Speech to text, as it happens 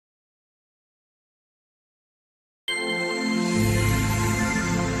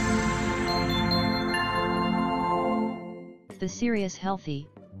The Serious Healthy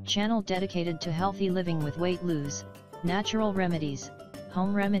channel dedicated to healthy living with weight lose, natural remedies,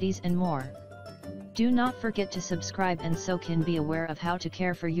 home remedies and more. Do not forget to subscribe and so can be aware of how to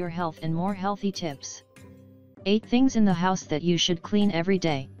care for your health and more healthy tips. 8 things in the house that you should clean every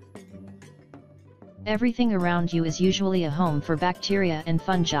day. Everything around you is usually a home for bacteria and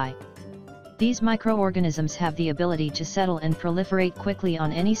fungi. These microorganisms have the ability to settle and proliferate quickly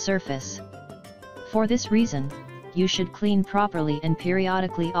on any surface. For this reason, you should clean properly and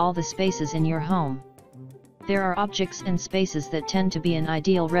periodically all the spaces in your home. There are objects and spaces that tend to be an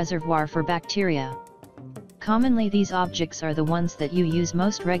ideal reservoir for bacteria. Commonly these objects are the ones that you use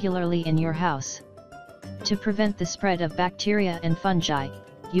most regularly in your house. To prevent the spread of bacteria and fungi,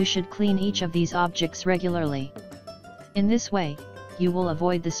 you should clean each of these objects regularly. In this way, you will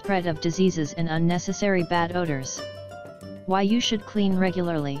avoid the spread of diseases and unnecessary bad odors. Why you should clean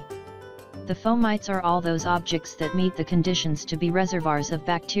regularly? The fomites are all those objects that meet the conditions to be reservoirs of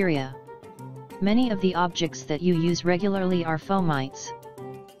bacteria. Many of the objects that you use regularly are fomites.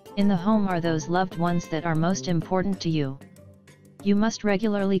 In the home are those loved ones that are most important to you. You must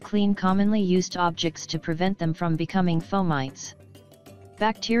regularly clean commonly used objects to prevent them from becoming fomites.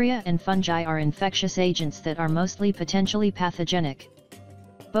 Bacteria and fungi are infectious agents that are mostly potentially pathogenic.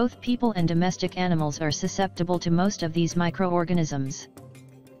 Both people and domestic animals are susceptible to most of these microorganisms.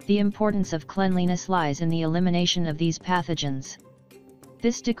 The importance of cleanliness lies in the elimination of these pathogens.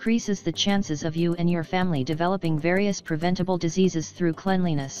 This decreases the chances of you and your family developing various preventable diseases through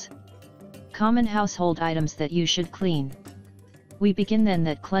cleanliness. Common household items that you should clean. We begin then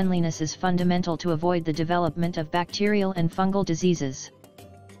that cleanliness is fundamental to avoid the development of bacterial and fungal diseases.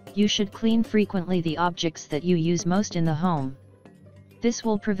 You should clean frequently the objects that you use most in the home. This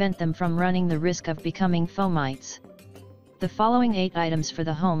will prevent them from running the risk of becoming fomites. The following 8 items for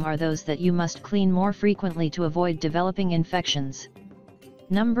the home are those that you must clean more frequently to avoid developing infections.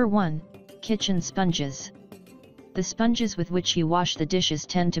 Number 1. Kitchen sponges. The sponges with which you wash the dishes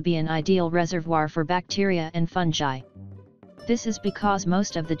tend to be an ideal reservoir for bacteria and fungi. This is because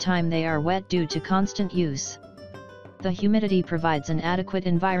most of the time they are wet due to constant use. The humidity provides an adequate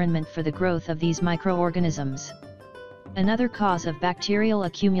environment for the growth of these microorganisms. Another cause of bacterial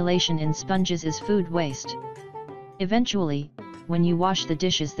accumulation in sponges is food waste. Eventually, when you wash the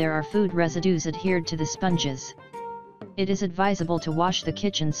dishes there are food residues adhered to the sponges. It is advisable to wash the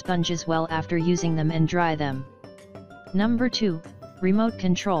kitchen sponges well after using them and dry them. Number 2. Remote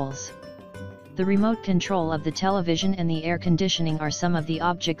controls. The remote control of the television and the air conditioning are some of the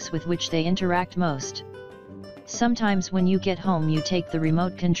objects with which they interact most. Sometimes when you get home you take the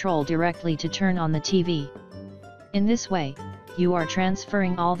remote control directly to turn on the TV. In this way, you are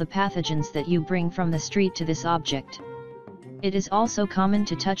transferring all the pathogens that you bring from the street to this object. It is also common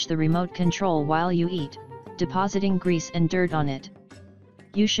to touch the remote control while you eat, depositing grease and dirt on it.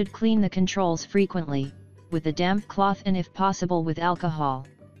 You should clean the controls frequently, with a damp cloth and if possible with alcohol.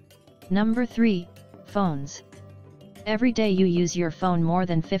 Number 3. Phones. Every day you use your phone more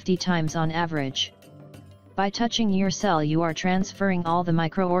than 50 times on average. By touching your cell you are transferring all the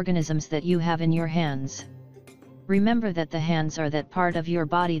microorganisms that you have in your hands. Remember that the hands are that part of your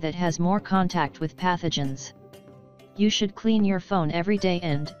body that has more contact with pathogens. You should clean your phone every day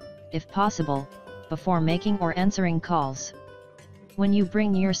and, if possible, before making or answering calls. When you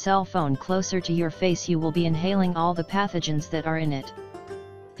bring your cell phone closer to your face you will be inhaling all the pathogens that are in it.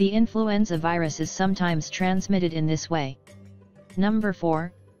 The influenza virus is sometimes transmitted in this way. Number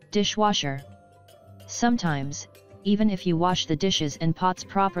 4. Dishwasher. Sometimes, even if you wash the dishes and pots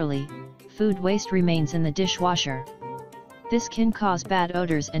properly, food waste remains in the dishwasher. This can cause bad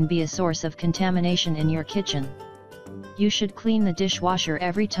odors and be a source of contamination in your kitchen. You should clean the dishwasher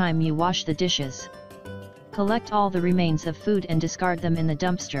every time you wash the dishes. Collect all the remains of food and discard them in the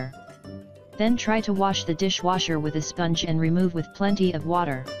dumpster. Then try to wash the dishwasher with a sponge and remove with plenty of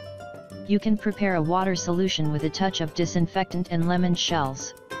water. You can prepare a water solution with a touch of disinfectant and lemon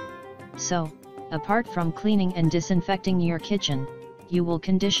shells. So, apart from cleaning and disinfecting your kitchen, you will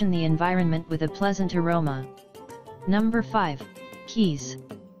condition the environment with a pleasant aroma. Number 5. Keys.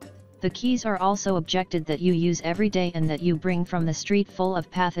 The keys are also objected that you use every day and that you bring from the street full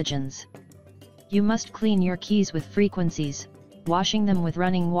of pathogens. You must clean your keys with frequencies, washing them with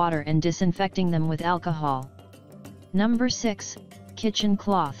running water and disinfecting them with alcohol. Number 6. Kitchen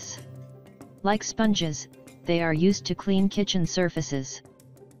cloths. Like sponges, they are used to clean kitchen surfaces.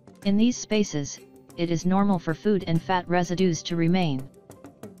 In these spaces, it is normal for food and fat residues to remain.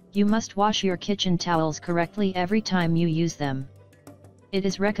 You must wash your kitchen towels correctly every time you use them. It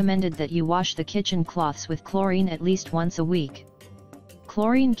is recommended that you wash the kitchen cloths with chlorine at least once a week.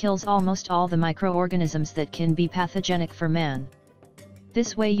 Chlorine kills almost all the microorganisms that can be pathogenic for man.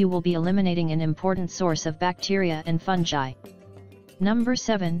 This way you will be eliminating an important source of bacteria and fungi. Number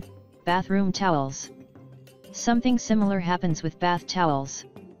 7, bathroom towels. Something similar happens with bath towels.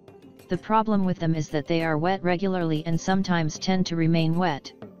 The problem with them is that they are wet regularly and sometimes tend to remain wet.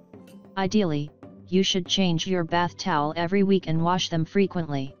 Ideally, you should change your bath towel every week and wash them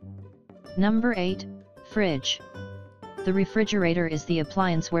frequently. Number 8, fridge. The refrigerator is the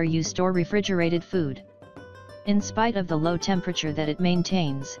appliance where you store refrigerated food. In spite of the low temperature that it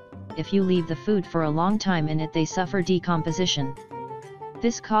maintains, if you leave the food for a long time in it, they suffer decomposition.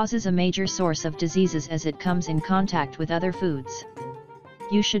 This causes a major source of diseases as it comes in contact with other foods.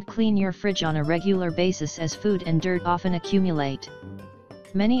 You should clean your fridge on a regular basis as food and dirt often accumulate.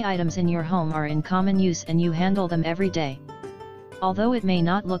 Many items in your home are in common use and you handle them every day. Although it may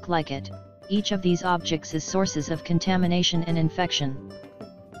not look like it, each of these objects is sources of contamination and infection.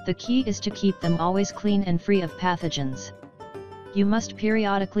 The key is to keep them always clean and free of pathogens. You must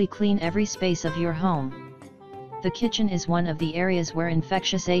periodically clean every space of your home. The kitchen is one of the areas where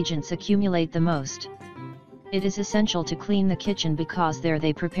infectious agents accumulate the most. It is essential to clean the kitchen because there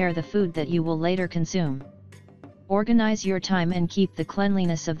they prepare the food that you will later consume. Organize your time and keep the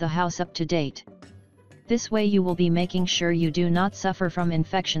cleanliness of the house up to date. This way you will be making sure you do not suffer from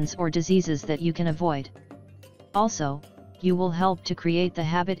infections or diseases that you can avoid. Also, you will help to create the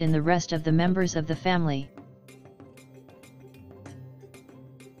habit in the rest of the members of the family.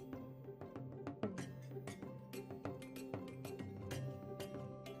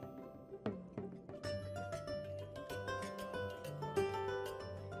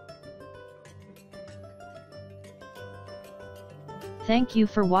 Thank you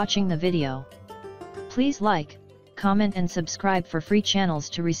for watching the video. Please like, comment and subscribe for free channels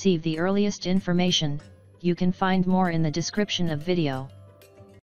to receive the earliest information. You can find more in the description of video.